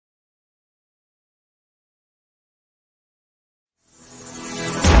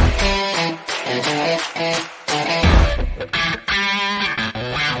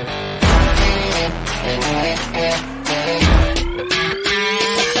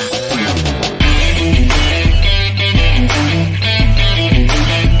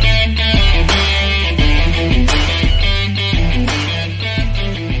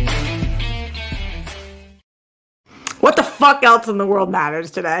fuck else in the world matters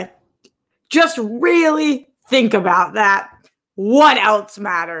today? Just really think about that. What else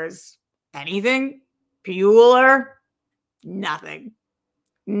matters? Anything? Bueller? Nothing.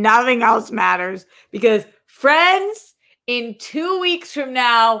 Nothing else matters because Friends in 2 weeks from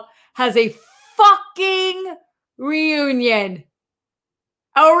now has a fucking reunion.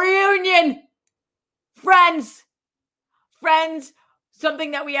 A reunion. Friends,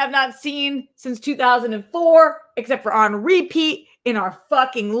 something that we have not seen since 2004, except for on repeat in our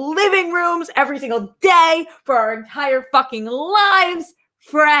fucking living rooms every single day for our entire fucking lives.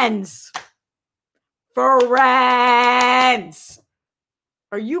 Friends. Are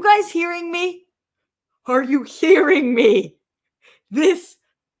you guys hearing me? Are you hearing me? This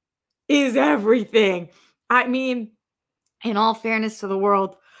is everything. I mean, in all fairness to the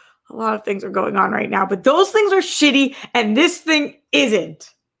world, a lot of things are going on right now, but those things are shitty and this thing isn't.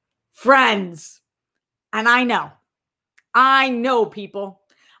 Friends. And I know people.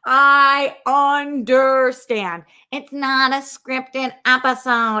 I understand. It's not a scripted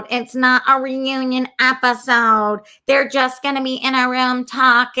episode. It's not a reunion episode. They're just going to be in a room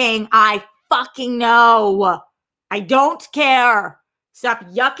talking. I fucking know. I don't care. Stop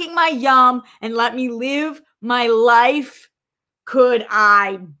yucking my yum and let me live my life. Could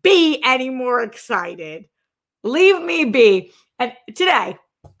I be any more excited? Leave me be. And today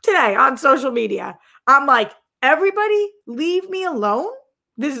on social media, I'm like, everybody leave me alone.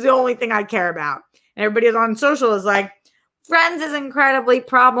 This is the only thing I care about. And everybody on social is like, Friends is incredibly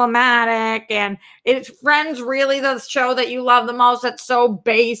problematic. And it's Friends really the show that you love the most? That's so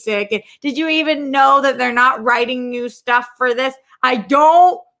basic. And did you even know that they're not writing new stuff for this? I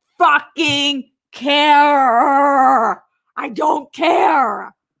don't fucking care. I don't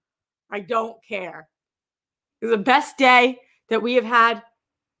care. It's the best day that we have had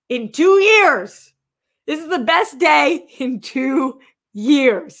in 2 years. This is the best day in 2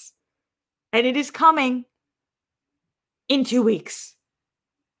 years. And it is coming in 2 weeks.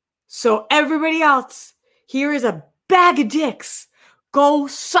 So everybody else, here is a bag of dicks. Go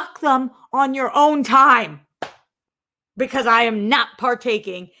suck them on your own time. Because I am not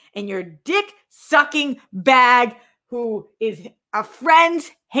partaking in your dick-sucking bag who is a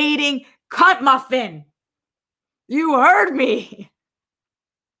Friends-hating cunt muffin. You heard me.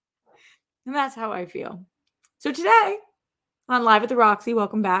 And that's how I feel. So today, on Live at the Roxy,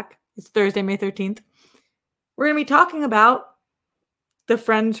 welcome back. It's Thursday, May 13th. We're going to be talking about the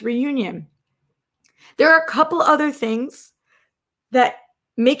Friends reunion. There are a couple other things that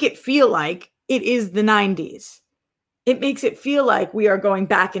make it feel like it is the 90s. It makes it feel like we are going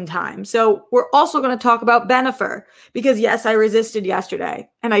back in time. So we're also going to talk about Bennifer because yes, I resisted yesterday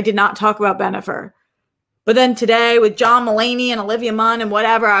and I did not talk about Bennifer. But then today with John Mulaney and Olivia Munn and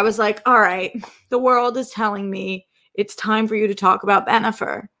whatever, I was like, all right, the world is telling me it's time for you to talk about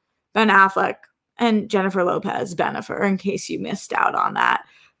Bennifer, Ben Affleck and Jennifer Lopez Bennifer, in case you missed out on that.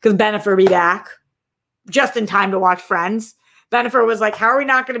 Because Bennifer be back just in time to watch Friends. Bennifer was like, how are we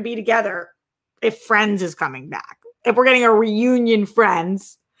not going to be together if Friends is coming back? If we're getting a reunion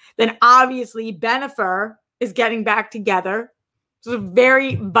Friends, then obviously Bennifer is getting back together. So it's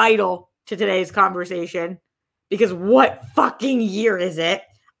very vital to today's conversation because what fucking year is it?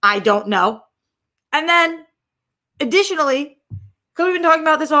 I don't know. And then additionally, because we've been talking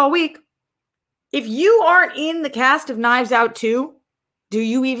about this all week, if you aren't in the cast of Knives Out 2, do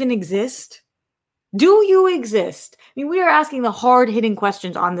you even exist? Do you exist? I mean, we are asking the hard-hitting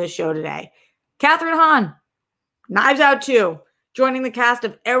questions on this show today. Catherine Hahn, Knives Out 2, joining the cast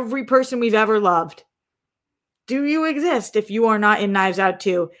of every person we've ever loved. Do you exist if you are not in Knives Out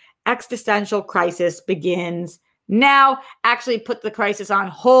 2? Existential crisis begins now. Actually put the crisis on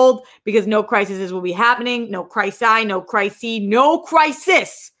hold because no crises will be happening. No crisis, no crisis, no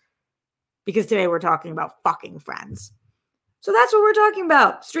crisis. Because today we're talking about fucking Friends. So that's what we're talking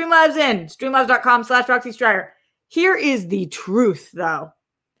about. Streamlabs in. Streamlabs.com/Roxy Striar. Here is the truth, though.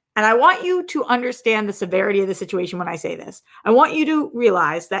 And I want you to understand the severity of the situation when I say this. I want you to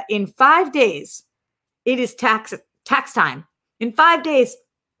realize that in 5 days, it is tax time. In 5 days,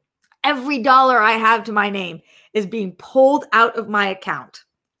 every dollar I have to my name is being pulled out of my account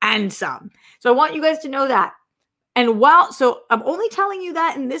and some. So I want you guys to know that. And so I'm only telling you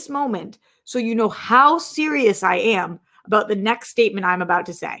that in this moment so you know how serious I am about the next statement I'm about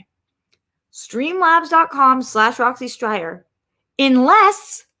to say. Streamlabs.com/Roxy Striar.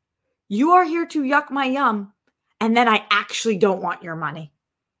 Unless you are here to yuck my yum, and then I actually don't want your money.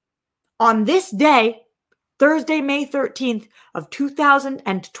 On this day, Thursday, May 13th of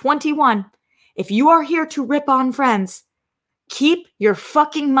 2021, if you are here to rip on Friends, keep your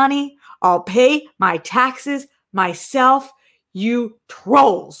fucking money. I'll pay my taxes myself, you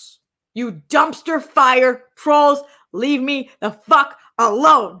trolls. You dumpster fire trolls, leave me the fuck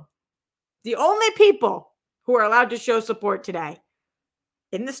alone. The only people who are allowed to show support today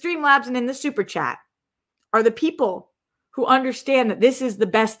in the Streamlabs and in the Super Chat are the people who understand that this is the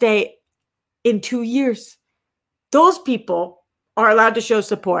best day in 2 years. Those people are allowed to show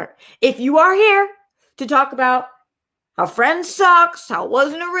support. If you are here to talk about how Friends sucks, how it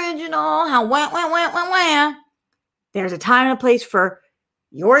wasn't original, how wah, there's a time and a place for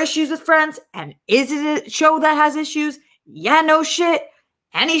your issues with Friends. And is it a show that has issues? Yeah, no shit.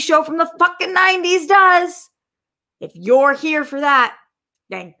 Any show from the fucking 90s does. If you're here for that,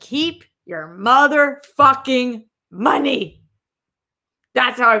 then keep your motherfucking money.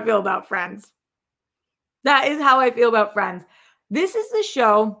 That's how I feel about Friends. That is how I feel about Friends. This is the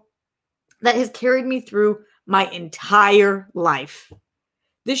show that has carried me through my entire life.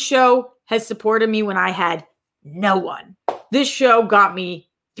 This show has supported me when I had no one. This show got me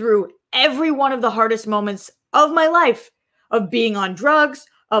through every one of the hardest moments of my life, of being on drugs,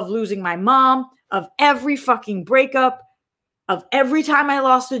 of losing my mom, of every fucking breakup, of every time I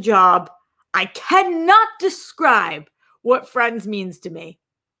lost a job. I cannot describe what Friends means to me.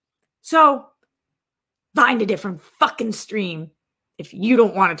 So, find a different fucking stream if you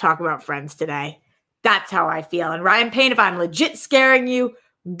don't want to talk about Friends today. That's how I feel. And Ryan Payne, if I'm legit scaring you,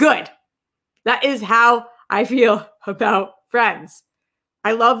 good. That is how I feel about Friends.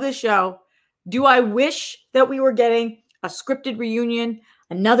 I love this show. Do I wish that we were getting a scripted reunion,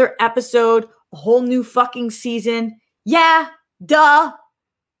 another episode, a whole new fucking season? Yeah, duh,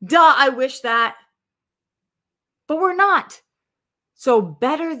 I wish that. But we're not. So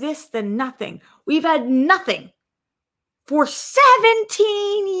better this than nothing. We've had nothing for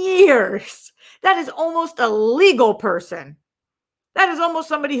 17 years. That is almost a legal person. That is almost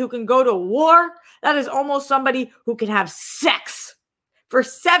somebody who can go to war. That is almost somebody who can have sex for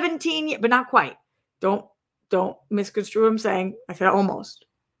 17 years, but not quite. Don't misconstrue what I'm saying. I said almost.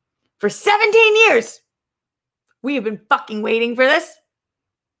 For 17 years, we have been fucking waiting for this.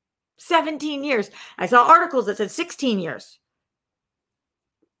 17 years. I saw articles that said 16 years.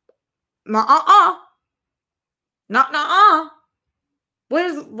 Nuh-uh. Not nuh-uh.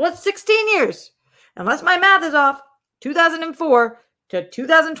 What's 16 years? Unless my math is off, 2004 to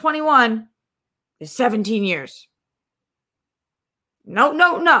 2021 is 17 years. No.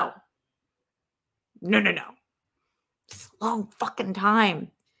 It's a long fucking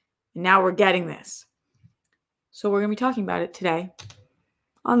time. And now we're getting this. So we're going to be talking about it today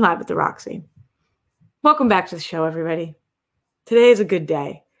on Live with the Roxy. Welcome back to the show, everybody. Today is a good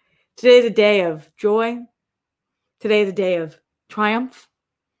day. Today is a day of joy. Today is a day of triumph.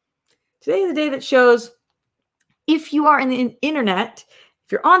 Today is a day that shows if you are in the internet,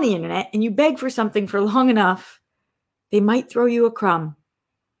 if you're on the internet and you beg for something for long enough, they might throw you a crumb.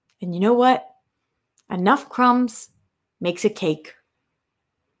 And you know what? Enough crumbs makes a cake.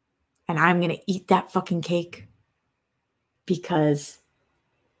 And I'm going to eat that fucking cake because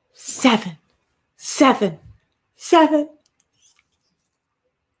 7.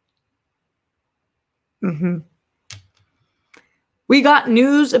 We got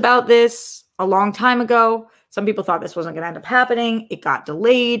news about this a long time ago. Some people thought this wasn't going to end up happening. It got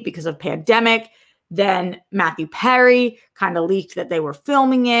delayed because of pandemic. Then Matthew Perry kind of leaked that they were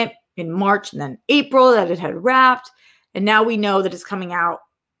filming it in March and then April, that it had wrapped. And now we know that it's coming out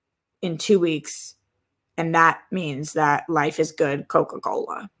in 2 weeks. And that means that Life is Good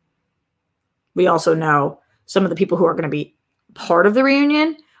Coca-Cola. We also know some of the people who are going to be part of the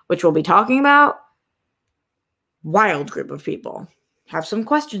reunion, which we'll be talking about. Wild group of people. Have some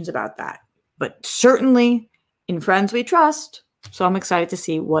questions about that. But certainly in Friends we trust. So I'm excited to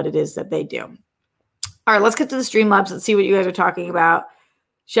see what it is that they do. All right, let's get to the Streamlabs and see what you guys are talking about.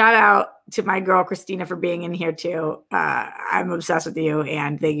 Shout out to my girl Christina for being in here too. I'm obsessed with you,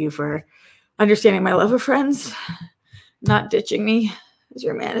 and thank you for understanding my love of Friends, not ditching me as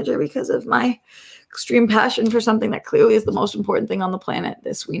your manager because of my extreme passion for something that clearly is the most important thing on the planet.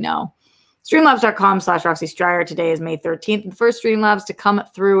 This we know. Streamlabs.com/Roxy Striar. Today is May 13th. And the first Streamlabs to come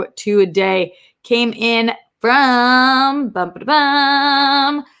through today came in from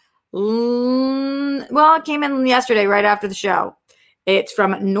it came in yesterday right after the show. It's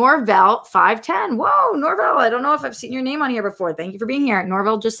from Norvell510. Whoa, Norvell, I don't know if I've seen your name on here before. Thank you for being here.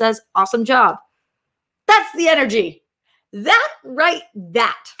 Norvell just says, awesome job. That's the energy. That's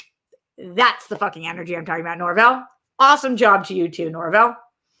the fucking energy I'm talking about, Norvell. Awesome job to you too, Norvell.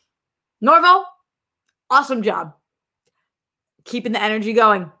 Norvell, awesome job. Keeping the energy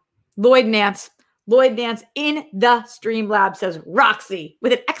going. Lloyd Nance in the Streamlab says Roxy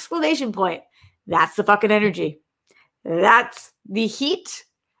with an exclamation point. That's the fucking energy. That's the heat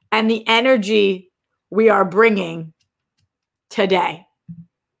and the energy we are bringing today.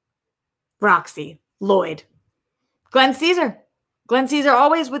 Roxy, Lloyd, Glenn Caesar. Glenn Caesar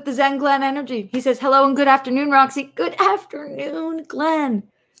always with the Zen Glenn energy. He says, hello and good afternoon, Roxy. Good afternoon, Glenn.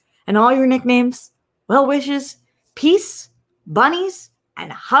 And all your nicknames, well wishes, peace, bunnies,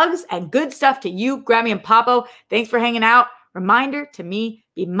 and hugs and good stuff to you, Grammy and Popo. Thanks for hanging out. Reminder to me,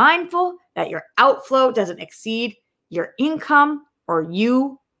 be mindful that your outflow doesn't exceed your income, or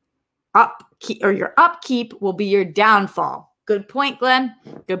your upkeep will be your downfall. Good point, Glenn.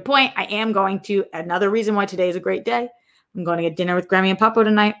 Good point. I am going to, another reason why today is a great day, I'm going to get dinner with Grammy and Popo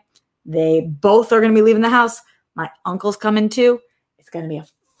tonight. They both are going to be leaving the house. My uncle's coming too. It's going to be a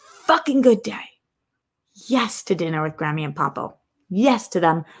fucking good day. Yes to dinner with Grammy and Popo. Yes to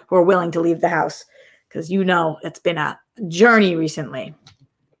them who are willing to leave the house. Because you know it's been a journey recently.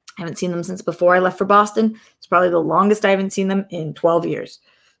 I haven't seen them since before I left for Boston. It's probably the longest I haven't seen them in 12 years.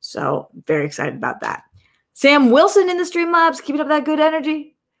 So very excited about that. Sam Wilson in the Streamlabs, keeping up that good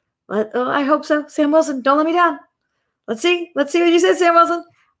energy. I hope so. Sam Wilson, don't let me down. Let's see what you said, Sam Wilson.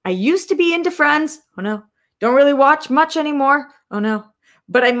 I used to be into Friends. Oh no. Don't really watch much anymore. Oh no.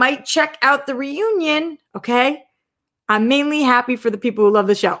 But I might check out the reunion. Okay. I'm mainly happy for the people who love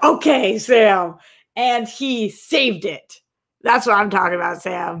the show. Okay, Sam. And he saved it. That's what I'm talking about,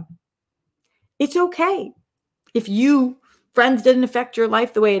 Sam. It's okay. If Friends didn't affect your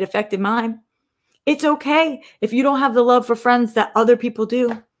life the way it affected mine. It's okay if you don't have the love for Friends that other people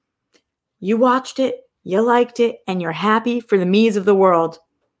do. You watched it, you liked it, and you're happy for the me's of the world.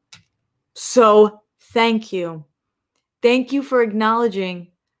 So thank you. Thank you for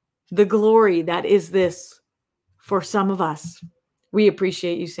acknowledging the glory that is this for some of us. We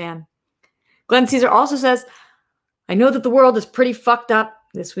appreciate you, Sam. Glenn Caesar also says, I know that the world is pretty fucked up.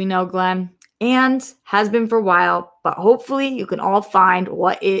 This we know, Glenn, and has been for a while, but hopefully you can all find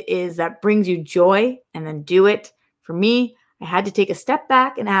what it is that brings you joy and then do it. For me, I had to take a step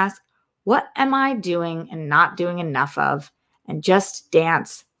back and ask, what am I doing and not doing enough of? And just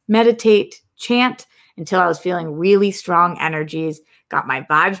dance, meditate, chant until I was feeling really strong energies, got my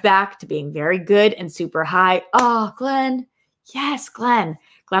vibes back to being very good and super high. Oh, Glenn. Yes, Glenn.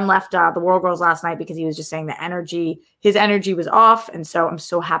 Glenn left the World Girls last night because he was just saying his energy was off. And so I'm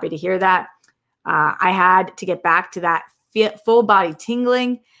so happy to hear that. I had to get back to that full body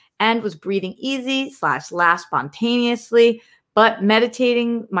tingling and was breathing easy / laugh spontaneously. But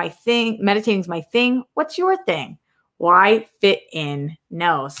meditating's my thing. What's your thing? Why fit in?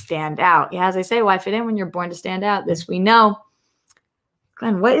 No, stand out. Yeah, as I say, why fit in when you're born to stand out? This we know.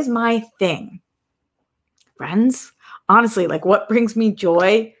 Glenn, what is my thing? Friends? Honestly, what brings me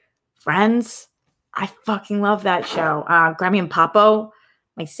joy? Friends. I fucking love that show. Grammy and Popo,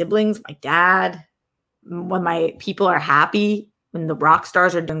 my siblings, my dad, when my people are happy, when the rock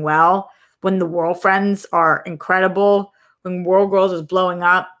stars are doing well, when the world friends are incredible, when World Girls is blowing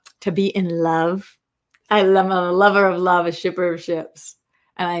up, to be in love. I'm a lover of love, a shipper of ships.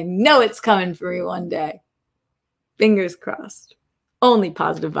 And I know it's coming for me one day. Fingers crossed. Only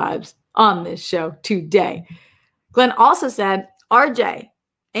positive vibes on this show today. Glenn also said, RJ,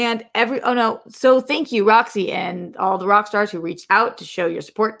 and so thank you, Roxy, and all the rock stars who reached out to show your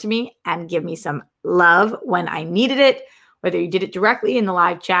support to me and give me some love when I needed it, whether you did it directly in the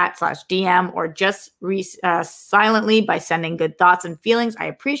live chat /DM or just silently by sending good thoughts and feelings. I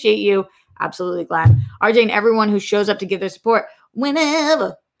appreciate you. Absolutely, Glenn. RJ and everyone who shows up to give their support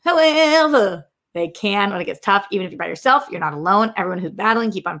whenever, however they can when it gets tough. Even if you're by yourself, you're not alone. Everyone who's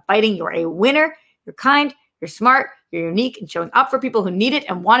battling, keep on fighting. You're a winner. You're kind. You're smart, you're unique, and showing up for people who need it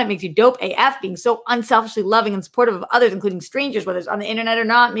and want it makes you dope AF. Being so unselfishly loving and supportive of others, including strangers, whether it's on the internet or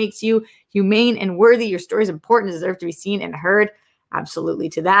not, makes you humane and worthy. Your story is important and deserve to be seen and heard. Absolutely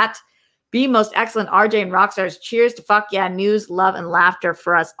to that. Be most excellent, RJ and Rockstars. Cheers to fuck yeah news, love, and laughter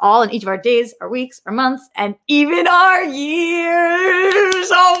for us all in each of our days, our weeks, our months, and even our years.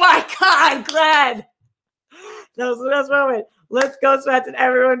 Oh my God, Glenn. That was the best moment. Let's go, Smats, and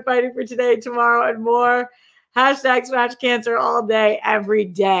everyone fighting for today, tomorrow, and more. #Smash Cancer all day, every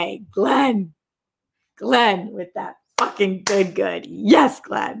day. Glenn with that fucking good. Yes,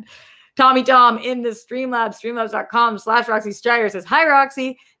 Glenn. Tommy Tom in the Streamlabs, streamlabs.com/Roxy Stryer says, hi,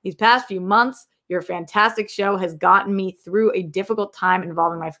 Roxy. These past few months, your fantastic show has gotten me through a difficult time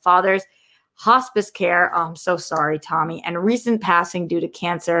involving my father's hospice care. Oh, I'm so sorry, Tommy. And recent passing due to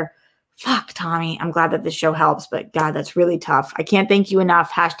cancer. Fuck, Tommy. I'm glad that this show helps, but God, that's really tough. I can't thank you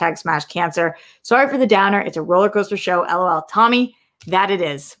enough. #Smash Cancer. Sorry for the downer. It's a roller coaster show. LOL. Tommy, that it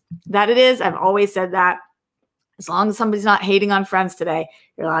is. I've always said that. As long as somebody's not hating on Friends today,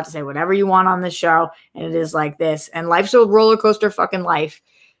 you're allowed to say whatever you want on this show. And it is like this. And life's a roller coaster fucking life.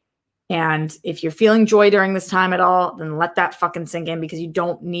 And if you're feeling joy during this time at all, then let that fucking sink in, because you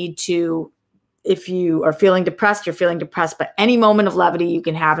don't need to. If you are feeling depressed, you're feeling depressed. But any moment of levity you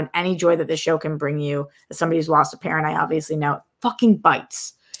can have and any joy that this show can bring you, as somebody who's lost a parent, I obviously know it fucking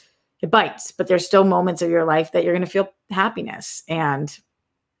bites. It bites. But there's still moments of your life that you're going to feel happiness. And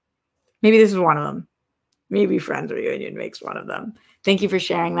maybe this is one of them. Maybe Friends Reunion makes one of them. Thank you for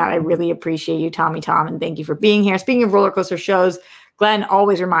sharing that. I really appreciate you, Tommy Tom, and thank you for being here. Speaking of roller coaster shows, Glenn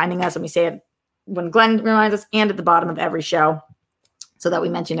always reminding us, let me say it when Glenn reminds us, and at the bottom of every show, so that we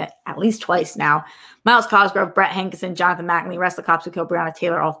mention it at least twice now. Miles Cosgrove, Brett Hankerson, Jonathan McNally, rest of the cops who killed Breonna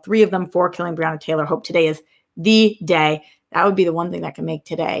Taylor, all three of them for killing Breonna Taylor. Hope today is the day. That would be the one thing that can make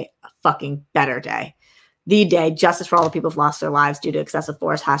today a fucking better day. The day. Justice for all the people who've lost their lives due to excessive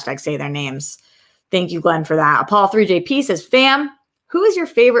force. # say their names. Thank you, Glenn, for that. Apollo 3JP says, fam, who is your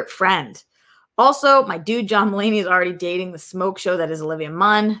favorite friend? Also, my dude John Mulaney is already dating the smoke show that is Olivia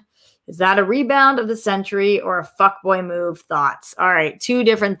Munn. Is that a rebound of the century or a fuckboy move? Thoughts? All right, two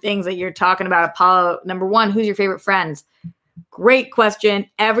different things that you're talking about. Apollo, number one, who's your favorite friend? Great question.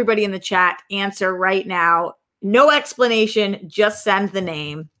 Everybody in the chat, answer right now. No explanation, just send the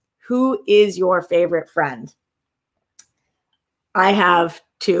name. Who is your favorite friend? I have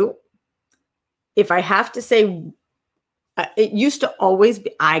two. If I have to say, it used to always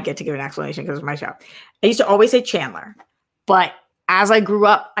be, I get to give an explanation because it's my show. I used to always say Chandler, but as I grew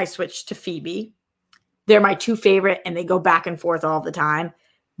up, I switched to Phoebe. They're my two favorite, and they go back and forth all the time.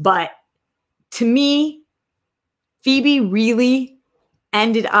 But to me, Phoebe really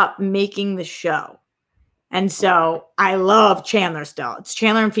ended up making the show. And so I love Chandler still. It's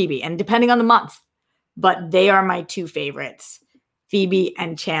Chandler and Phoebe, and depending on the month. But they are my two favorites, Phoebe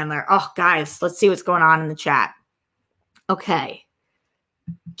and Chandler. Oh, guys, let's see what's going on in the chat. Okay.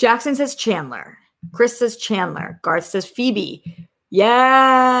 Jackson says Chandler. Chris says Chandler. Garth says Phoebe.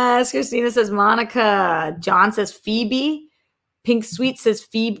 Yes. Christina says Monica. John says Phoebe. Pink Sweet says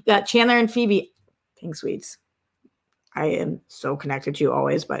Phoebe. Chandler and Phoebe. Pink Sweets. I am so connected to you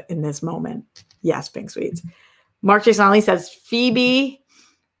always, but in this moment, yes, Pink Sweets. Mark Jason Ali says Phoebe.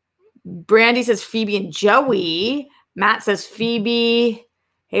 Brandy says Phoebe and Joey. Matt says Phoebe.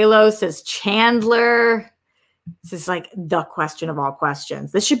 Halo says Chandler. This is like the question of all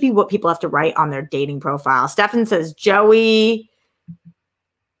questions. This should be what people have to write on their dating profile. Stefan says Joey.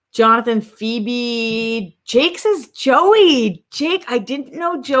 Jonathan, Phoebe. Jake says Joey. Jake, I didn't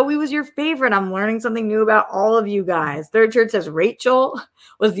know Joey was your favorite. I'm learning something new about all of you guys. Third Shirt says Rachel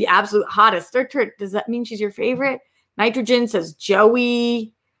was the absolute hottest. Third Shirt, does that mean she's your favorite? Nitrogen says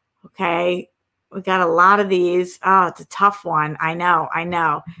Joey. Okay. We got a lot of these. Oh, it's a tough one. I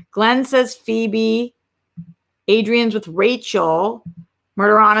know. Glenn says Phoebe. Adrian's with Rachel.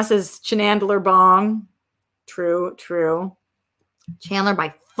 Murderana says Chandler Bong. True. Chandler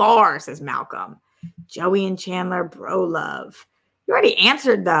by far, says Malcolm. Joey and Chandler, bro love. You already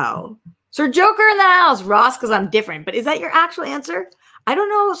answered, though. Sir Joker in the house. Ross, because I'm different. But is that your actual answer? I don't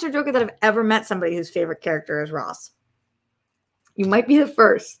know, Sir Joker, that I've ever met somebody whose favorite character is Ross. You might be the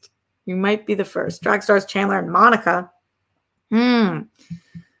first. Drag stars Chandler and Monica.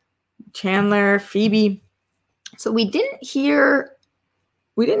 Chandler, Phoebe. So we didn't hear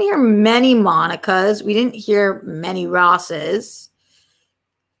many Monicas. We didn't hear many Rosses.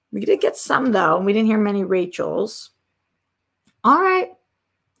 We did get some, though. We didn't hear many Rachels. All right.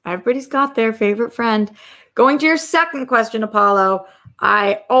 Everybody's got their favorite friend. Going to your second question, Apollo.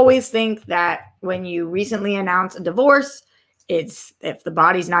 I always think that when you recently announce a divorce, it's if the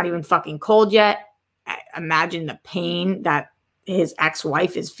body's not even fucking cold yet, imagine the pain that his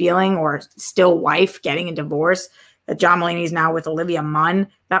ex-wife is feeling, or still wife getting a divorce, that John Mulaney is now with Olivia Munn.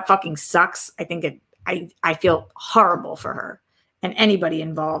 That fucking sucks. I feel horrible for her and anybody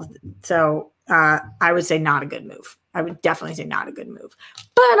involved. So I would say not a good move. I would definitely say not a good move.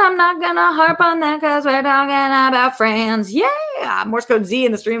 But I'm not going to harp on that because we're talking about friends. Yeah. Morse Code Z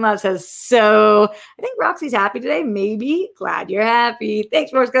in the Streamlabs says, so I think Roxy's happy today. Maybe. Glad you're happy.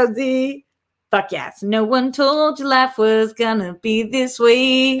 Thanks, Morse Code Z. Fuck yes. No one told you life was going to be this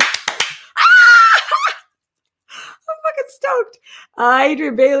way. I'm fucking stoked.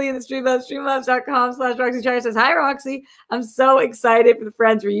 Adrian Bailey in the Streamlabs, streamlabs.com/RoxyCharter says, hi, Roxy. I'm so excited for the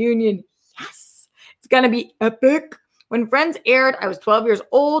Friends reunion. Yes. It's going to be epic. When Friends aired, I was 12 years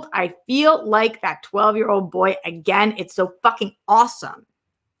old. I feel like that 12-year-old boy again. It's so fucking awesome.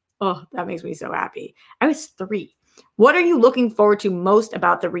 Oh, that makes me so happy. I was 3. What are you looking forward to most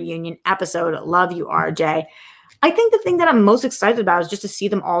about the reunion episode? Love you, RJ. I think the thing that I'm most excited about is just to see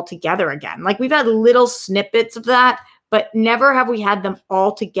them all together again. Like, we've had little snippets of that, but never have we had them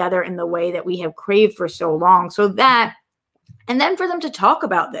all together in the way that we have craved for so long. So that, and then for them to talk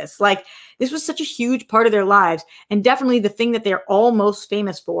about this, like, this was such a huge part of their lives, and definitely the thing that they're all most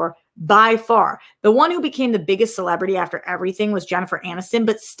famous for by far. The one who became the biggest celebrity after everything was Jennifer Aniston,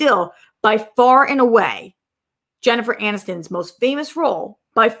 but still, by far and away, Jennifer Aniston's most famous role,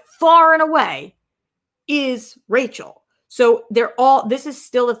 by far and away, is Rachel. So they're all, this is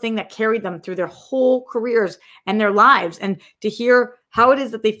still the thing that carried them through their whole careers and their lives. And to hear how it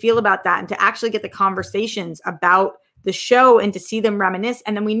is that they feel about that, and to actually get the conversations about the show and to see them reminisce.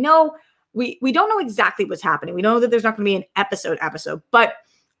 And then we know, we don't know exactly what's happening. We know that there's not going to be an episode, but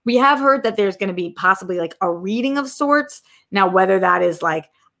we have heard that there's going to be possibly like a reading of sorts. Now, whether that is like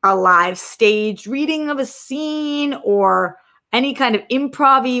a live stage reading of a scene or any kind of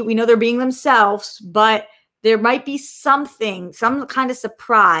improv-y, we know they're being themselves, but there might be something, some kind of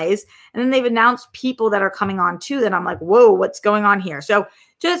surprise. And then they've announced people that are coming on too, that I'm like, whoa, what's going on here? So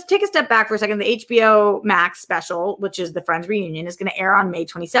just take a step back for a second. The HBO Max special, which is the Friends Reunion, is going to air on May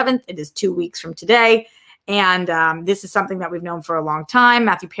 27th. It is 2 weeks from today. And this is something that we've known for a long time.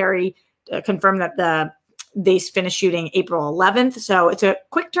 Matthew Perry confirmed that they finished shooting April 11th. So it's a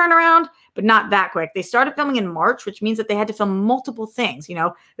quick turnaround, but not that quick. They started filming in March, which means that they had to film multiple things. You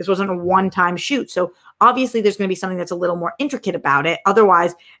know, this wasn't a one-time shoot. So obviously there's going to be something that's a little more intricate about it.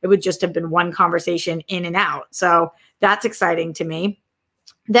 Otherwise, it would just have been one conversation in and out. So that's exciting to me.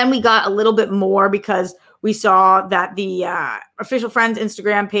 Then we got a little bit more because we saw that the official Friends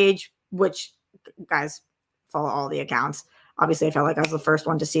Instagram page, which, guys, follow all the accounts. Obviously, I felt like I was the first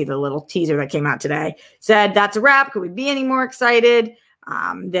one to see the little teaser that came out today. Said, that's a wrap. Could we be any more excited?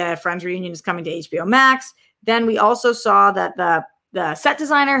 The Friends Reunion is coming to HBO Max. Then we also saw that the set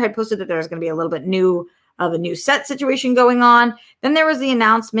designer had posted that there was going to be a little bit of a new set situation going on. Then there was the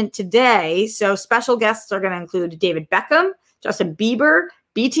announcement today. So special guests are going to include David Beckham, Justin Bieber,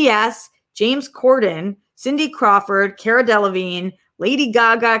 BTS, James Corden, Cindy Crawford, Cara Delevingne, Lady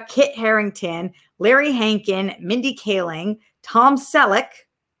Gaga, Kit Harington, Larry Hankin, Mindy Kaling, Tom Selleck,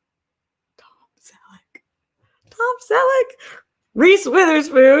 Reese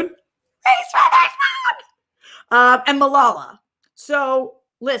Witherspoon, and Malala. So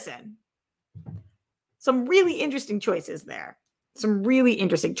listen, some really interesting choices there.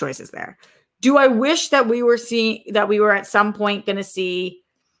 Do I wish that we were at some point going to see,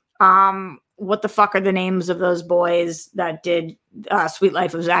 what the fuck are the names of those boys that did Sweet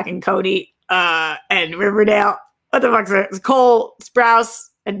Life of Zach and Cody and Riverdale? What the fuck's it? Cole Sprouse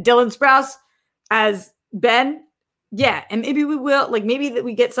and Dylan Sprouse as Ben? Yeah, and maybe we will. Like, maybe that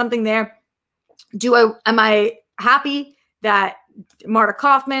we get something there. Am I happy that Marta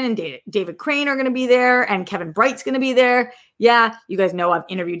Kaufman and David Crane are going to be there and Kevin Bright's going to be there? Yeah, you guys know I've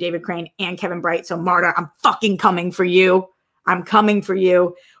interviewed David Crane and Kevin Bright. So Marta, I'm fucking coming for you. I'm coming for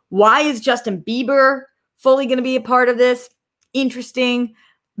you. Why is Justin Bieber fully going to be a part of this? Interesting.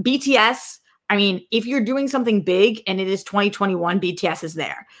 BTS. I mean, if you're doing something big and it is 2021, BTS is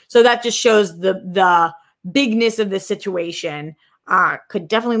there. So that just shows the bigness of this situation. Could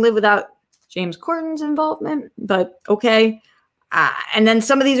definitely live without James Corden's involvement, but okay. And then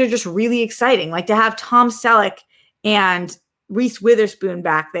some of these are just really exciting, like to have Tom Selleck and Reese Witherspoon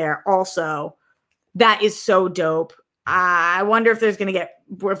back there also. That is so dope. I wonder if we're going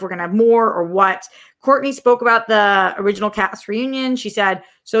to have more or what. Courtney spoke about the original cast reunion. She said,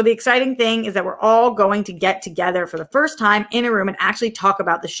 so the exciting thing is that we're all going to get together for the first time in a room and actually talk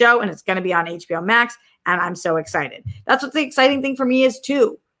about the show, and it's going to be on HBO Max, and I'm so excited. That's what the exciting thing for me is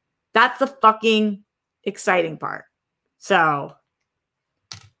too. That's the fucking exciting part. So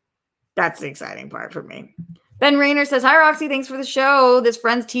that's the exciting part for me. Ben Rayner says, hi, Roxy. Thanks for the show. This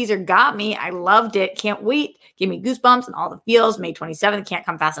Friends teaser got me. I loved it. Can't wait. Give me goosebumps and all the feels. May 27th. Can't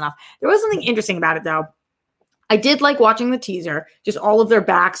come fast enough. There was something interesting about it, though. I did like watching the teaser, just all of their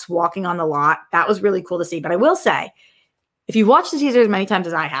backs walking on the lot. That was really cool to see. But I will say, if you've watched the teaser as many times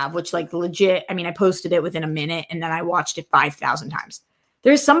as I have, which like legit, I mean, I posted it within a minute and then I watched it 5,000 times.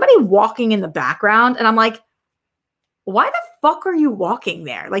 There's somebody walking in the background and I'm like, why the fuck are you walking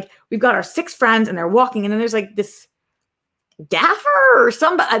there? Like, we've got our 6 friends and they're walking, and then there's like this gaffer or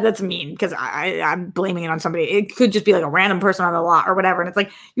somebody. That's mean because I'm blaming it on somebody. It could just be like a random person on the lot or whatever. And it's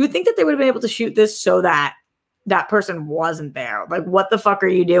like, you would think that they would have been able to shoot this so that that person wasn't there. Like, what the fuck are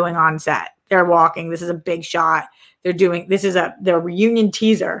you doing on set? They're walking. This is a big shot. This is their reunion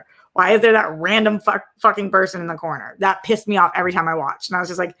teaser. Why is there that random fucking person in the corner? That pissed me off every time I watched. And I was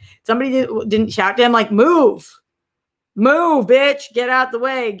just like, somebody didn't shout to him like, move, bitch, get out the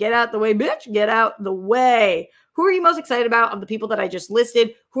way, bitch, get out the way. Who are you most excited about of the people that I just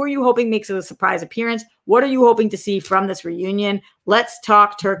listed? Who are you hoping makes a surprise appearance? What are you hoping to see from this reunion? Let's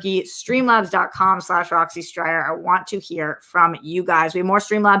talk turkey. Streamlabs.com/Roxy Striar. I want to hear from you guys. We have more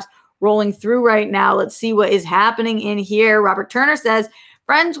Streamlabs rolling through right now. Let's see what is happening in here. Robert Turner says,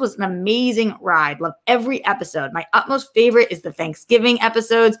 Friends was an amazing ride. Love every episode. My utmost favorite is the Thanksgiving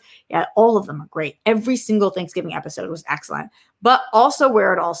episodes. Yeah, all of them are great. Every single Thanksgiving episode was excellent. But also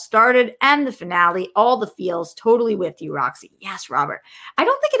where it all started and the finale, all the feels, totally with you, Roxy. Yes, Robert. I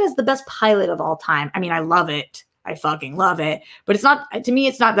don't think it is the best pilot of all time. I mean, I love it. I fucking love it. But it's not, to me,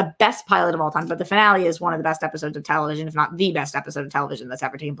 it's not the best pilot of all time, but the finale is one of the best episodes of television, if not the best episode of television that's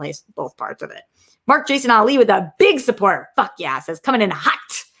ever taken place, both parts of it. Mark Jason Ali with a big support. Fuck yeah, says coming in hot.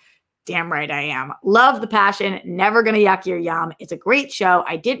 Damn right I am. Love the passion. Never gonna yuck your yum. It's a great show.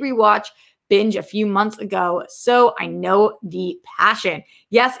 I did rewatch Binge a few months ago, so I know the passion.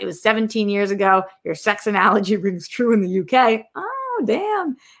 Yes, it was 17 years ago. Your sex analogy rings true in the UK. Oh,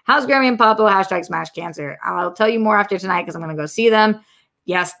 damn. How's Grammy and Papo? Hashtag smash cancer. I'll tell you more after tonight because I'm going to go see them.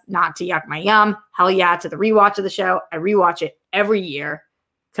 Yes, not to yuck my yum. Hell yeah, to the rewatch of the show. I rewatch it every year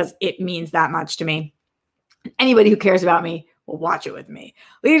because it means that much to me. Anybody who cares about me will watch it with me.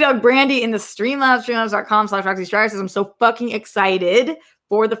 Lady Dog Brandy in the Streamlabs, streamlabs.com/Roxy Striar says, I'm so fucking excited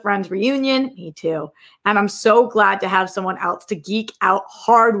for the Friends reunion. Me too. And I'm so glad to have someone else to geek out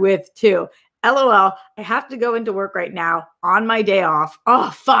hard with too. LOL, I have to go into work right now on my day off. Oh,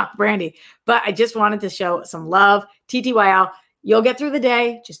 fuck, Brandy. But I just wanted to show some love. TTYL, you'll get through the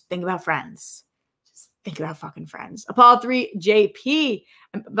day. Just think about Friends. Just think about fucking Friends. Apollo 3 JP.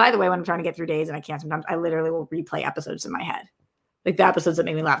 And by the way, when I'm trying to get through days and I can't sometimes, I literally will replay episodes in my head. Like the episodes that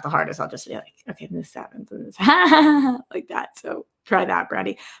make me laugh the hardest, I'll just be like, okay, this happens and this like that. So try that,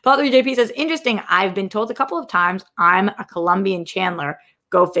 Brandy. Apollo 3 JP says, interesting. I've been told a couple of times I'm a Colombian Chandler.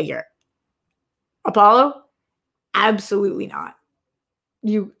 Go figure. Apollo? Absolutely not.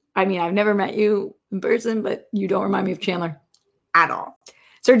 I mean, I've never met you in person, but you don't remind me of Chandler at all.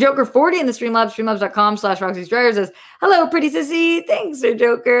 Sir Joker 40 in the Streamlabs, streamlabs.com/Roxy Striar says, hello, pretty sissy. Thanks, Sir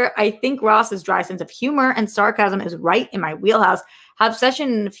Joker. I think Ross's dry sense of humor and sarcasm is right in my wheelhouse. Have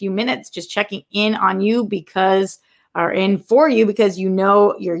session in a few minutes, just checking in on you for you because you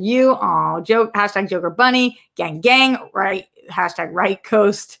know you're you. Oh, joke, hashtag Joker Bunny, gang, gang, right, hashtag right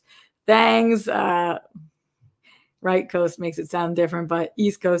coast. Thanks. Right coast makes it sound different, but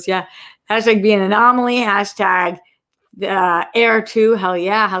East Coast, yeah. Hashtag be an anomaly. Hashtag air too. Hell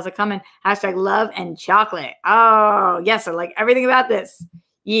yeah. How's it coming? Hashtag love and chocolate. Oh, yes. I like everything about this.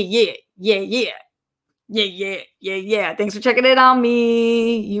 Yeah. Thanks for checking it on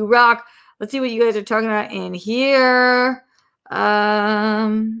me. You rock. Let's see what you guys are talking about in here.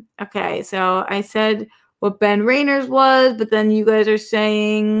 Okay. So I said what Ben Rayners was, but then you guys are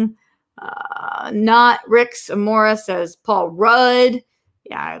saying not Rick's Amora says Paul Rudd.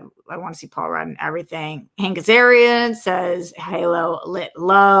 Yeah, I want to see Paul Rudd and everything. Hank Azarian says Halo Lit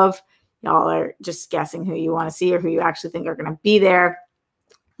Love. Y'all are just guessing who you want to see or who you actually think are going to be there.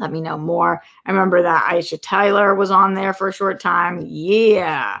 Let me know more. I remember that Aisha Tyler was on there for a short time.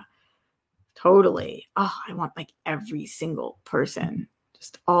 Yeah, totally. Oh, I want like every single person.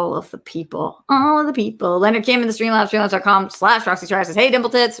 Just all of the people. Leonard came in the Streamlabs, streamlabs.com/Roxy Striar says, hey,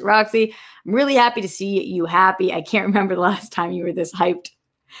 Dimple Tits, Roxy, I'm really happy to see you happy. I can't remember the last time you were this hyped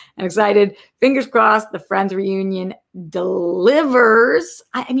and excited. Fingers crossed the Friends reunion delivers.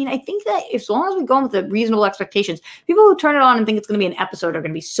 I mean, I think that as long as we go in with the reasonable expectations, people who turn it on and think it's going to be an episode are going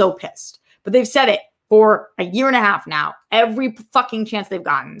to be so pissed. But they've said it for a year and a half now, every fucking chance they've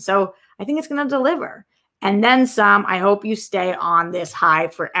gotten. So I think it's going to deliver. And then some. I hope you stay on this high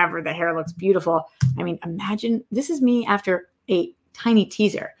forever. The hair looks beautiful. I mean, imagine this is me after a tiny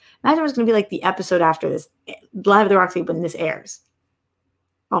teaser. Imagine what's going to be like the episode after this, Live with the Roxy, when this airs.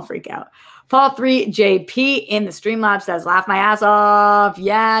 I'll freak out. Paul 3 JP in the Streamlabs says, laugh my ass off.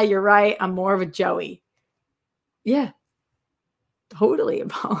 Yeah, you're right. I'm more of a Joey. Yeah, totally,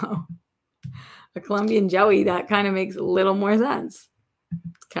 Apollo. A Colombian Joey. That kind of makes a little more sense.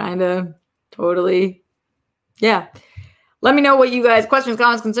 Kind of, totally. Yeah. Let me know what you guys, questions,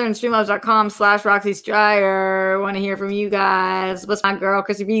 comments, concerns, streamlabs.com/Roxy Striar. Want to hear from you guys. What's my girl,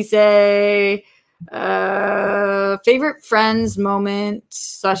 Chrissy V say? Favorite Friends moment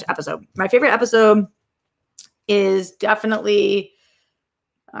 / episode. My favorite episode is definitely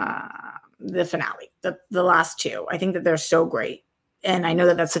the finale, the last two. I think that they're so great. And I know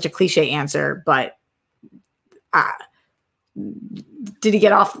that that's such a cliche answer, but did you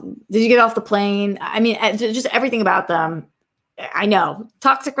get off the plane? I mean, just everything about them. I know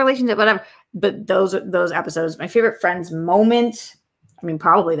toxic relationship, whatever, but those episodes, my favorite Friends moment. I mean,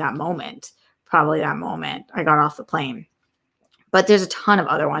 probably that moment, probably that moment I got off the plane. But there's a ton of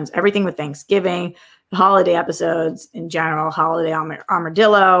other ones. Everything with Thanksgiving, the holiday episodes in general, Holiday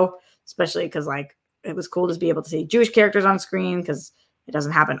Armadillo, especially because like it was cool to be able to see Jewish characters on screen because it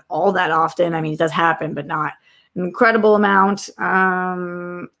doesn't happen all that often. I mean, it does happen, but not an incredible amount.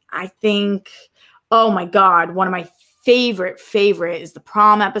 I think, oh my God, one of my favorite is the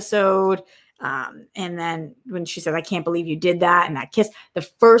prom episode. And then when she said, "I can't believe you did that," and that kiss, the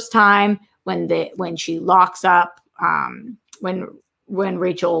first time when she locks up, when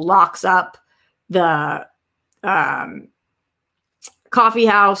Rachel locks up the coffee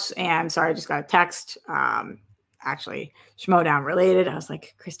house, and sorry, I just got a text. Actually, Schmoedown related. I was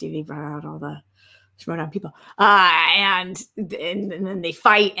like, Christy V brought out all the Schmoedown people. And then they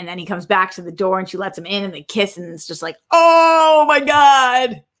fight, and then he comes back to the door, and she lets him in, and they kiss, and it's just like, oh my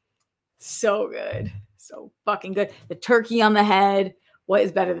God. So good. So fucking good. The turkey on the head. What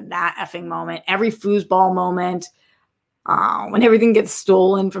is better than that effing moment? Every foosball moment. When everything gets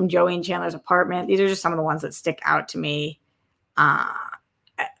stolen from Joey and Chandler's apartment. These are just some of the ones that stick out to me.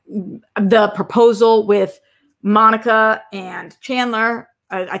 The proposal with Monica and Chandler.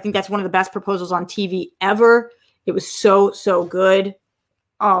 I think that's one of the best proposals on TV ever. It was so, so good.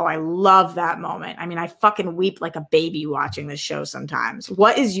 Oh, I love that moment. I mean, I fucking weep like a baby watching this show sometimes.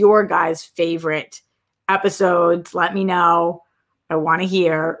 What is your guys' favorite episodes? Let me know. I want to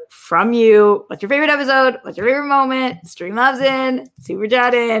hear from you. What's your favorite episode? What's your favorite moment? Streamlabs in, Super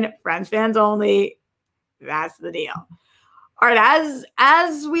Chat in, Friends Fans Only. That's the deal. All right,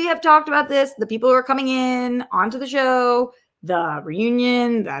 as we have talked about this, the people who are coming in onto the show, the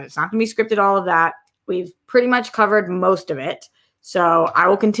reunion, that it's not going to be scripted, all of that. We've pretty much covered most of it. So I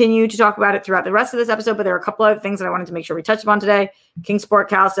will continue to talk about it throughout the rest of this episode, but there are a couple other things that I wanted to make sure we touched upon today. King Sport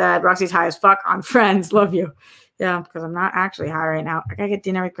Cal said, Roxy's high as fuck on Friends. Love you. Yeah, because I'm not actually high right now. I got to get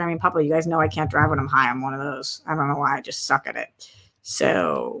dinner with Grammy and Papa. You guys know I can't drive when I'm high. I'm one of those. I don't know why. I just suck at it.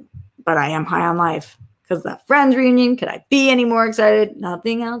 So, but I am high on life. Because the Friends reunion, could I be any more excited?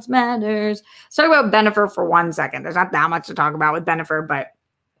 Nothing else matters. Let's talk about Bennifer for 1 second. There's not that much to talk about with Bennifer, but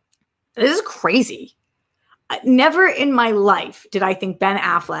this is crazy. Never in my life did I think Ben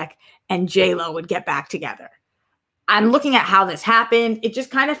Affleck and J-Lo would get back together. I'm looking at how this happened. It just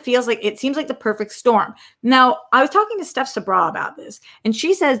kind of feels like, it seems like the perfect storm. Now, I was talking to Steph Sabra about this, and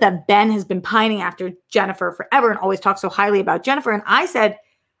she says that Ben has been pining after Jennifer forever and always talks so highly about Jennifer. And I said,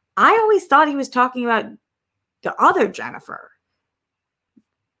 I always thought he was talking about the other Jennifer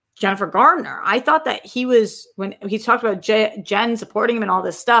Gardner. I thought that he was, when he talked about Jen supporting him and all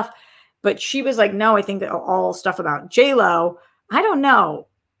this stuff, but she was like, no, I think that all stuff about J-Lo. I don't know.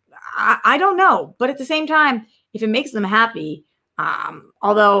 I don't know. But at the same time, if it makes them happy,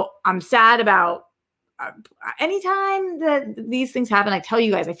 although I'm sad about anytime that these things happen, I tell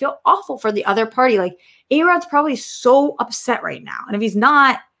you guys, I feel awful for the other party. Like A-Rod's probably so upset right now. And if he's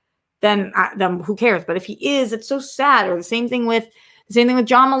not, then who cares? But if he is, it's so sad. Or the same thing with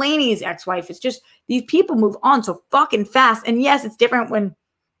John Mulaney's ex-wife. It's just these people move on so fucking fast. And yes, it's different when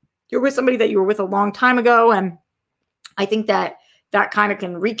you're with somebody that you were with a long time ago. And I think that kind of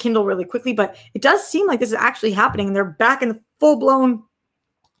can rekindle really quickly. But it does seem like this is actually happening. And they're back in the full-blown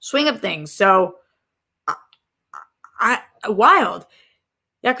swing of things. So wild.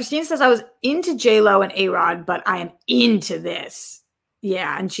 Yeah, Christina says, I was into J-Lo and A-Rod, but I am into this.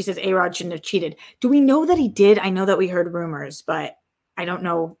 Yeah, and she says A-Rod shouldn't have cheated. Do we know that he did? I know that we heard rumors, but I don't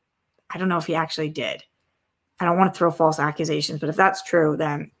know. I don't know if he actually did. I don't want to throw false accusations, but if that's true,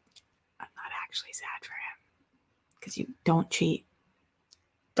 then I'm not actually sad for him. Because you don't cheat.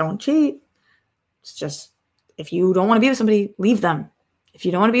 Don't cheat. It's just, if you don't want to be with somebody, leave them. If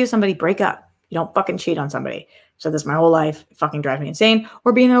you don't want to be with somebody, break up. You don't fucking cheat on somebody. I've said this my whole life. It fucking drives me insane.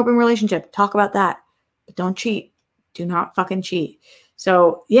 Or be in an open relationship. Talk about that. But don't cheat. Do not fucking cheat.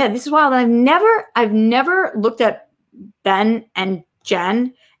 So yeah, this is wild. I've never looked at Ben and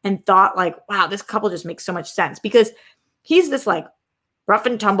Jen and thought like, wow, this couple just makes so much sense, because he's this like rough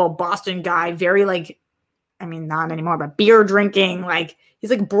and tumble Boston guy, very like, I mean, not anymore, but beer drinking, like he's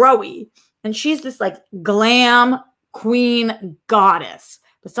like bro-y. And she's this like glam queen goddess,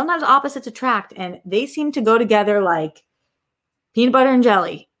 but sometimes opposites attract, and they seem to go together like peanut butter and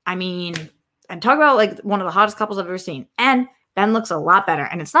jelly. I mean, and talk about like one of the hottest couples I've ever seen. And Ben looks a lot better.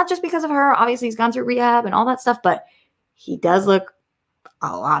 And it's not just because of her. Obviously, he's gone through rehab and all that stuff, but he does look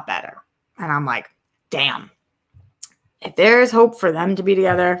a lot better. And I'm like, damn. If there's hope for them to be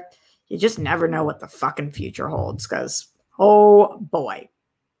together, you just never know what the fucking future holds, because, oh boy.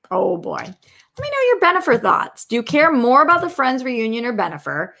 Oh boy. Let me know your Bennifer thoughts. Do you care more about the Friends reunion or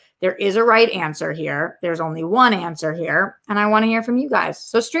Bennifer? There is a right answer here. There's only one answer here, and I want to hear from you guys.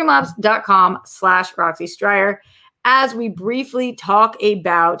 So streamlabs.com/Roxy Striar as we briefly talk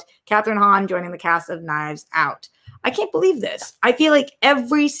about Kathryn Hahn joining the cast of Knives Out. I can't believe this. I feel like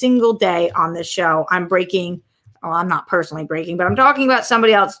every single day on this show, I'm breaking. Well, I'm not personally breaking, but I'm talking about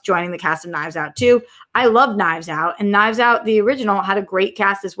somebody else joining the cast of Knives Out too. I love Knives Out, and Knives Out, the original, had a great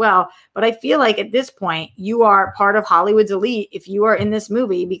cast as well. But I feel like at this point, you are part of Hollywood's elite if you are in this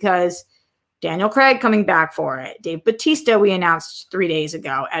movie, because Daniel Craig coming back for it. Dave Bautista, we announced 3 days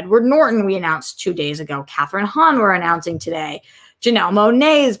ago. Edward Norton, we announced 2 days ago. Kathryn Hahn, we're announcing today. Janelle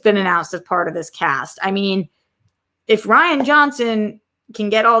Monáe has been announced as part of this cast. I mean, if Rian Johnson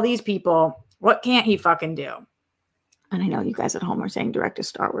can get all these people, what can't he fucking do? And I know you guys at home are saying direct a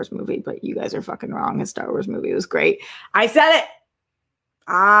Star Wars movie, but you guys are fucking wrong. His Star Wars movie was great. I said it.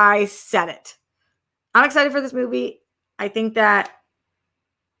 I'm excited for this movie. I think that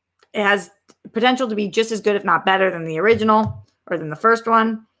it has potential to be just as good, if not better, than the original or than the first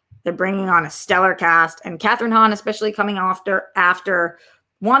one. They're bringing on a stellar cast. And Kathryn Hahn, especially coming after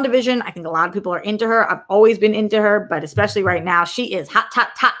WandaVision, I think a lot of people are into her. I've always been into her, but especially right now, she is hot,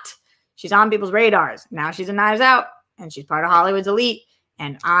 hot, hot. She's on people's radars. Now she's in Knives Out. And she's part of Hollywood's elite,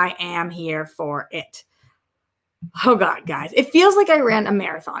 and I am here for it. Oh, God, guys. It feels like I ran a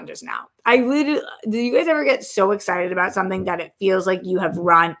marathon just now. Do you guys ever get so excited about something that it feels like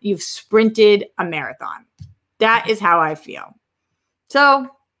you've sprinted a marathon? That is how I feel. So,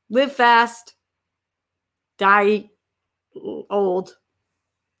 live fast, die old.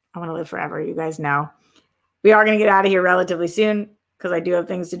 I want to live forever, you guys know. We are going to get out of here relatively soon because I do have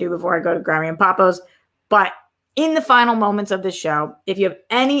things to do before I go to Grammy and Papo's, but in the final moments of the show, if you have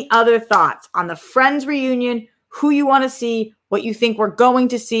any other thoughts on the Friends reunion, who you want to see, what you think we're going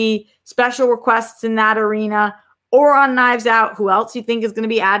to see, special requests in that arena, or on Knives Out, who else you think is going to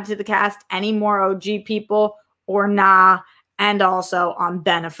be added to the cast, any more OG people or nah, and also on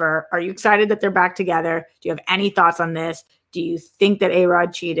Bennifer. Are you excited that they're back together? Do you have any thoughts on this? Do you think that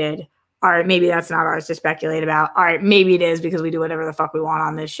A-Rod cheated? All right, maybe that's not ours to speculate about. All right, maybe it is because we do whatever the fuck we want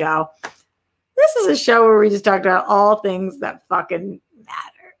on this show. This is a show where we just talked about all things that fucking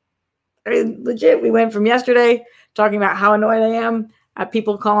matter. I mean, legit, we went from yesterday talking about how annoyed I am at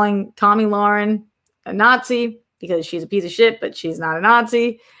people calling Tomi Lahren a Nazi because she's a piece of shit, but she's not a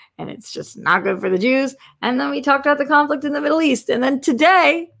Nazi, and it's just not good for the Jews. And then we talked about the conflict in the Middle East. And then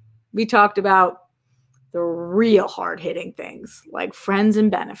today, we talked about the real hard-hitting things, like Friends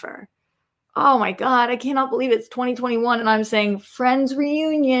and Bennifer. Oh my God, I cannot believe it's 2021, and I'm saying Friends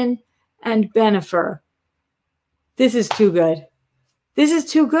reunion and Bennifer. This is too good. This is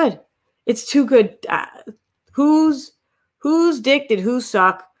too good. It's too good. Whose dick did who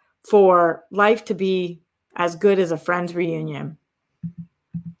suck for life to be as good as a Friends reunion?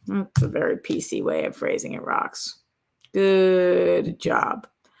 That's a very PC way of phrasing it, Rox. Good job.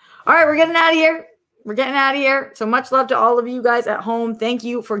 All right, we're getting out of here. We're getting out of here. So much love to all of you guys at home. Thank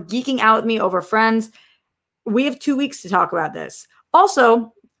you for geeking out with me over Friends. We have 2 weeks to talk about this.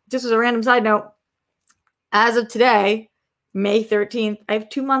 Also, just as a random side note, as of today, May 13th, I have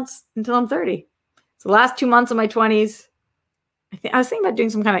 2 months until I'm 30. So the last 2 months of my 20s, I was thinking about doing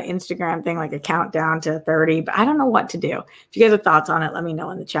some kind of Instagram thing, like a countdown to 30, but I don't know what to do. If you guys have thoughts on it, let me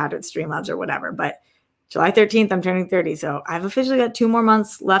know in the chat at Streamlabs or whatever. But July 13th, I'm turning 30. So I've officially got 2 more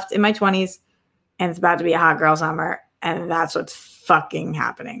months left in my 20s, and it's about to be a hot girl summer. And that's what's fucking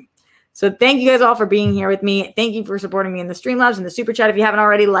happening. So thank you guys all for being here with me. Thank you for supporting me in the Streamlabs and the Super Chat. If you haven't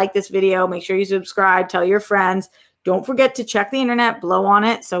already, like this video. Make sure you subscribe. Tell your friends. Don't forget to check the internet. Blow on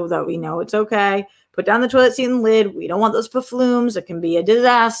it so that we know it's okay. Put down the toilet seat and lid. We don't want those paflumes. It can be a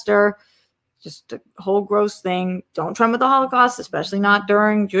disaster. Just a whole gross thing. Don't trend with the Holocaust, especially not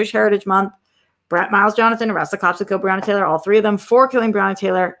during Jewish Heritage Month. Brett Miles Jonathan, arrest the cops that killed Breonna Taylor. All 3 of them for killing Breonna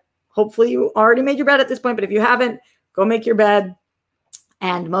Taylor. Hopefully you already made your bed at this point, but if you haven't, go make your bed.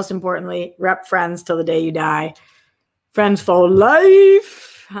 And most importantly, rep Friends till the day you die. Friends for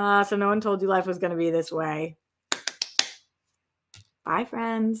life. So no one told you life was going to be this way. Bye,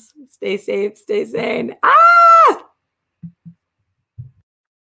 friends. Stay safe. Stay sane. Ah!